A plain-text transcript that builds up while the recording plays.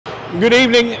Good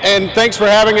evening, and thanks for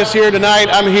having us here tonight.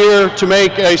 I'm here to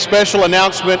make a special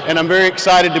announcement, and I'm very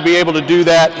excited to be able to do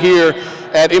that here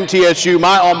at MTSU,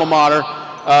 my alma mater,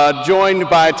 joined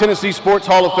by Tennessee Sports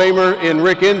Hall of Famer in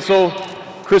Rick Insell,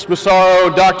 Chris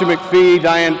Massaro, Dr. McPhee,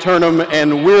 Diane Turnham,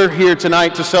 and we're here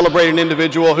tonight to celebrate an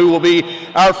individual who will be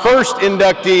our first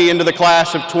inductee into the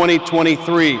class of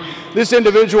 2023. This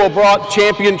individual brought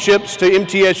championships to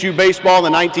MTSU baseball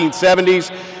in the 1970s,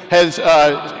 has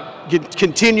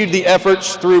continued the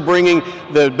efforts through bringing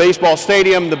the baseball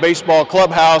stadium, the baseball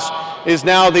clubhouse, is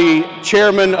now the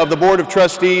chairman of the Board of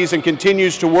Trustees and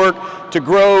continues to work to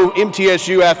grow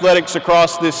MTSU athletics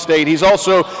across this state. He's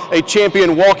also a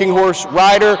champion walking horse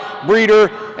rider, breeder,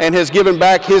 and has given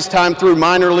back his time through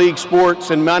minor league sports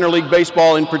and minor league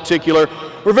baseball in particular.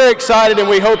 We're very excited, and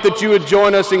we hope that you would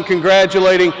join us in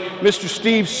congratulating Mr.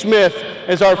 Steve Smith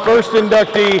as our first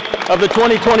inductee of the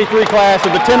 2023 class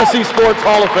of the Tennessee Sports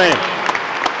Hall of Fame.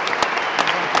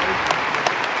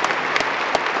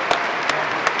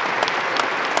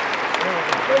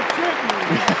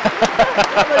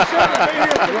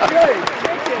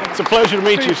 It's a pleasure to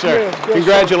meet you, sir.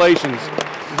 Congratulations.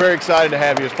 I'm very excited to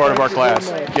have you as part of our class.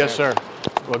 Yes, sir.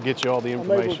 We'll get you all the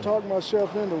information. I'm able to talk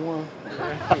myself into one.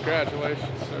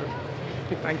 Congratulations, sir.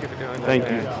 Thank you for doing that. Thank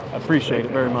you. I appreciate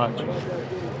it very much.